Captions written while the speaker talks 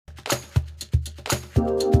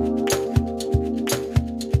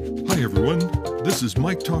everyone. This is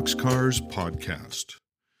Mike Talks Cars podcast.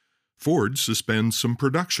 Ford suspends some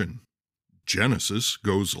production. Genesis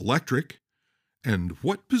goes electric. And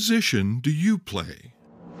what position do you play?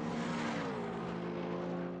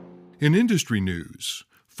 In industry news,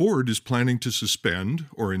 Ford is planning to suspend,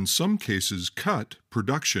 or in some cases cut,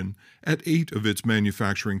 production at 8 of its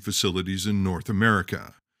manufacturing facilities in North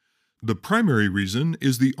America. The primary reason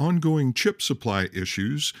is the ongoing chip supply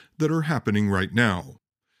issues that are happening right now.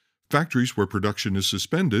 Factories where production is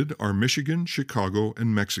suspended are Michigan, Chicago,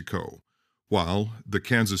 and Mexico, while the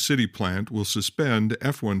Kansas City plant will suspend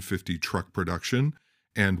F-150 truck production,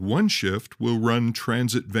 and one shift will run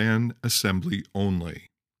transit van assembly only.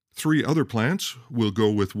 3 other plants will go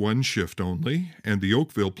with one shift only, and the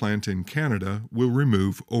Oakville plant in Canada will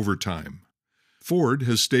remove overtime. Ford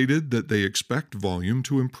has stated that they expect volume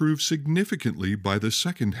to improve significantly by the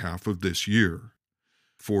second half of this year.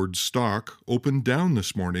 Ford's stock opened down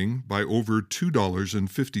this morning by over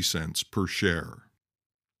 $2.50 per share.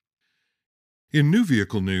 In new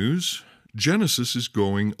vehicle news, Genesis is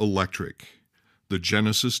going electric. The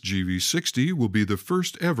Genesis GV60 will be the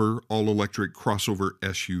first ever all-electric crossover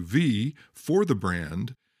SUV for the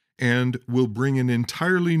brand and will bring an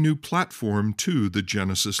entirely new platform to the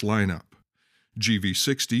Genesis lineup.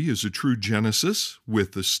 GV60 is a true Genesis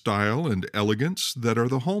with the style and elegance that are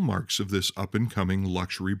the hallmarks of this up-and-coming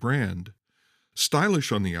luxury brand.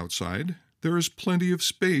 Stylish on the outside, there is plenty of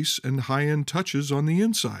space and high-end touches on the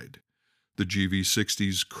inside. The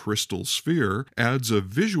GV60's crystal sphere adds a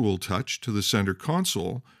visual touch to the center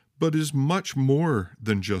console, but is much more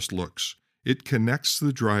than just looks. It connects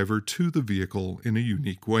the driver to the vehicle in a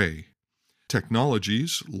unique way.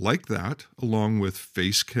 Technologies like that, along with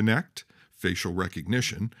Face Connect, facial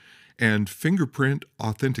recognition, and fingerprint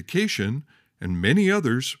authentication, and many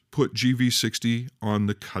others put GV60 on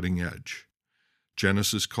the cutting edge.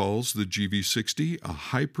 Genesis calls the GV60 a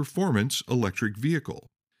high-performance electric vehicle.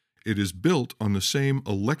 It is built on the same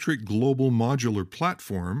Electric Global Modular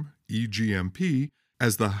Platform, EGMP,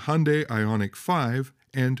 as the Hyundai Ioniq 5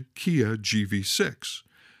 and Kia GV6.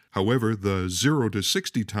 However, the 0 to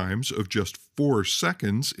 60 times of just 4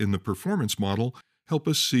 seconds in the performance model help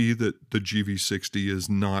us see that the GV60 is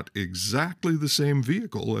not exactly the same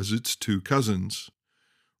vehicle as its two cousins.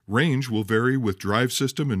 Range will vary with drive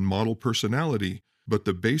system and model personality, but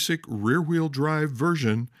the basic rear-wheel drive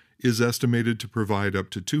version is estimated to provide up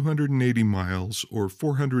to 280 miles or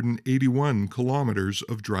 481 kilometers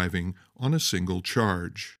of driving on a single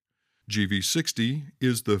charge. GV60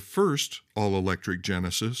 is the first all-electric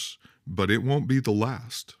Genesis, but it won't be the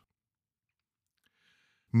last.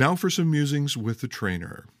 Now for some musings with the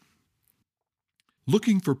trainer.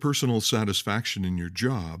 Looking for personal satisfaction in your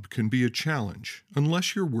job can be a challenge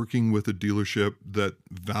unless you're working with a dealership that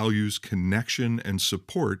values connection and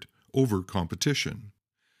support over competition.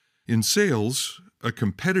 In sales, a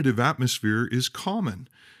competitive atmosphere is common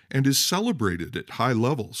and is celebrated at high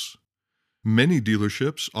levels. Many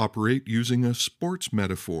dealerships operate using a sports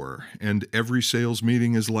metaphor, and every sales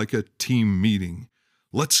meeting is like a team meeting.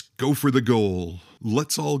 Let's go for the goal.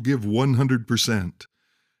 Let's all give 100%.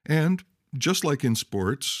 And just like in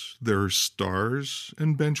sports, there are stars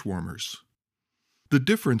and bench warmers. The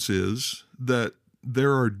difference is that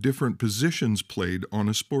there are different positions played on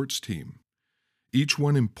a sports team, each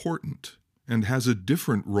one important and has a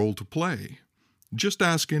different role to play. Just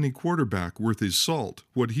ask any quarterback worth his salt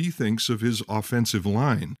what he thinks of his offensive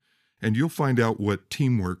line, and you'll find out what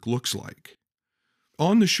teamwork looks like.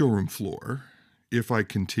 On the showroom floor, if I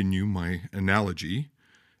continue my analogy,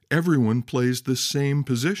 everyone plays the same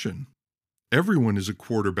position. Everyone is a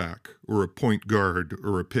quarterback or a point guard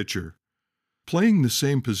or a pitcher. Playing the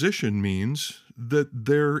same position means that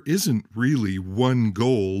there isn't really one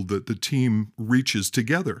goal that the team reaches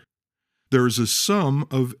together. There is a sum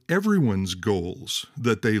of everyone's goals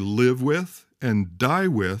that they live with and die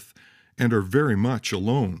with and are very much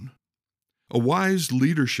alone. A wise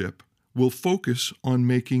leadership will focus on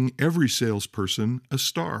making every salesperson a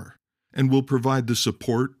star and will provide the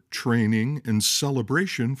support, training, and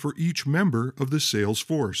celebration for each member of the sales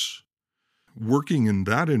force. Working in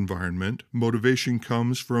that environment, motivation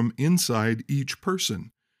comes from inside each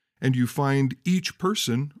person, and you find each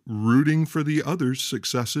person rooting for the other's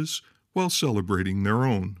successes while celebrating their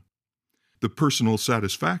own. The personal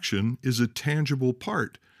satisfaction is a tangible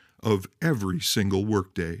part of every single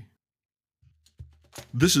workday.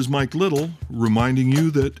 This is Mike Little reminding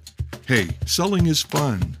you that, hey, selling is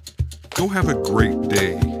fun. Go have a great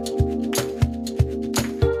day.